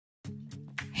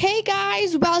Hey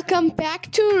guys, welcome back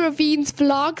to Raveen'S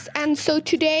vlogs. And so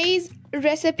today's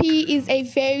recipe is a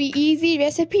very easy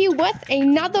recipe with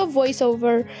another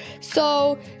voiceover.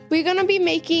 So we're gonna be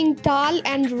making dal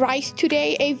and rice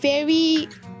today, a very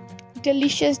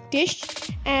delicious dish.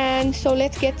 And so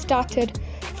let's get started.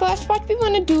 First, what we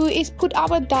want to do is put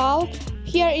our dal.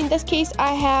 Here in this case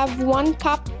I have 1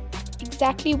 cup,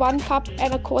 exactly 1 cup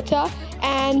and a quarter,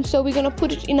 and so we're gonna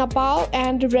put it in a bowl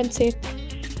and rinse it.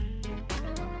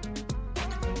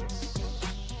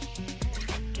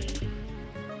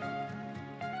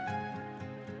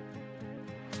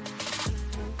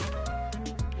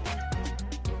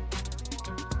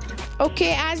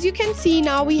 Okay, as you can see,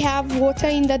 now we have water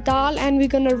in the dal and we're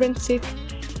gonna rinse it.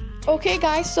 Okay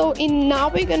guys, so now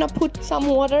we're gonna put some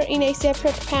water in a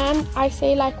separate pan. I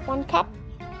say like 1 cup,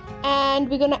 and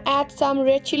we're gonna add some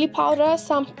red chili powder,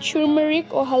 some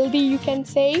turmeric or haldi you can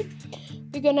say.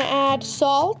 We're gonna add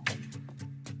salt,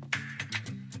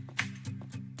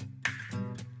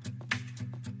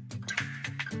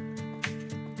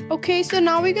 okay, so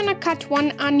now we're gonna cut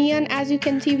 1 onion. As you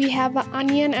can see, we have an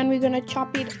onion and we're gonna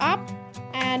chop it up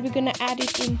and we're gonna add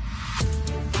it in.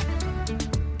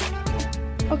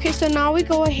 Okay, so now we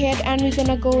go ahead and we're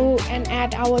gonna go and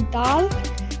add our dal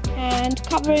and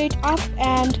cover it up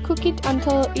and cook it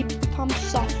until it becomes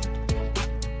soft.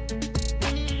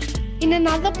 In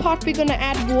another pot we're gonna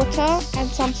add water and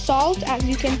some salt, as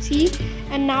you can see,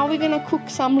 and now we're gonna cook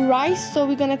some rice. So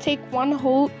we're gonna take 2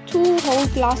 whole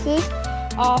glasses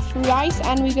of rice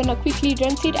and we're gonna quickly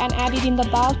rinse it and add it in the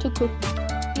dal to cook,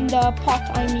 in the pot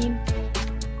I mean.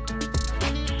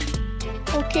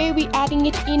 Okay, we're adding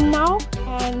it in now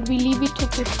and we leave it to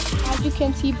cook. As you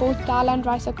can see, both dal and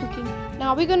rice are cooking.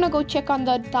 Now we're gonna go check on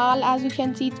the dal. As you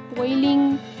can see, it's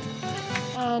boiling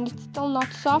and it's still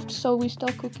not soft, so we're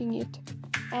still cooking it.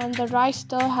 And the rice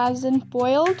still hasn't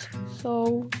boiled,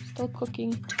 so still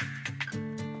cooking.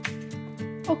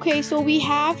 Okay, so we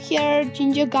have here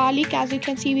ginger garlic. As you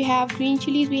can see, we have green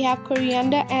chilies, we have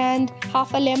coriander and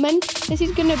half a lemon. This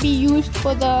is gonna be used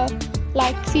for the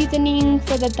seasoning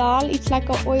for the dal. It's like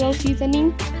an oil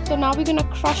seasoning. So now we're gonna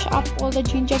crush up all the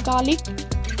ginger garlic,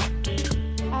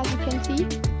 as you can see.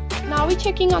 Now we're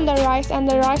checking on the rice and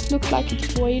the rice looks like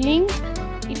it's boiling.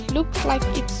 It looks like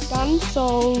it's done,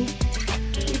 so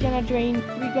we're gonna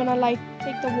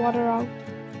take the water out.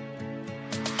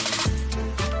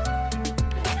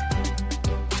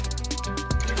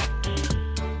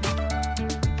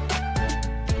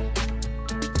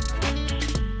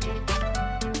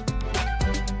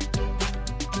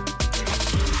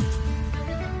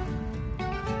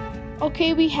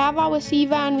 Okay, we have our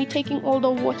sieve and we're taking all the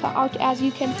water out, as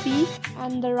you can see,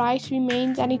 and the rice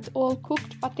remains and it's all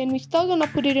cooked, but then we're still gonna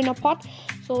put it in a pot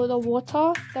so the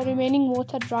remaining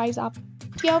water dries up.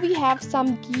 Here we have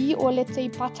some ghee, or let's say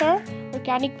butter,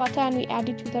 organic butter, and we add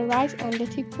it to the rice and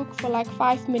let it cook for like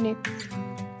 5 minutes.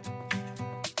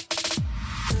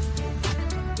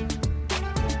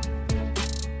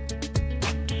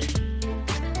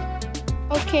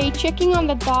 Okay, checking on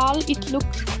the dal, it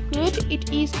looks good.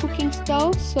 It is cooking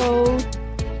still, so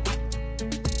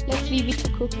let's leave it to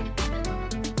cook.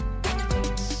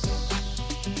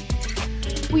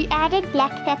 We added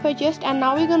black pepper just, and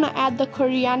now we're gonna add the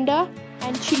coriander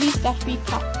and chilies that we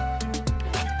cut.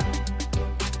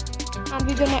 And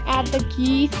we're gonna add the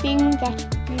ghee thing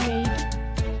that we made.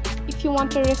 If you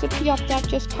want a recipe of that,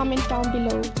 just comment down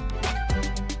below.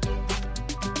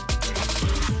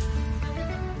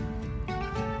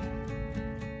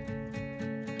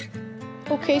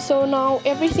 Okay, so now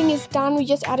everything is done. We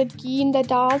just added ghee in the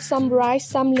dal, some rice,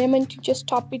 some lemon to just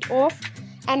top it off.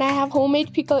 And I have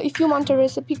homemade pickle. If you want a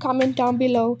recipe, comment down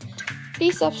below.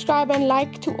 Please subscribe and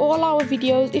like to all our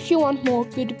videos if you want more.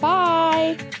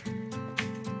 Goodbye.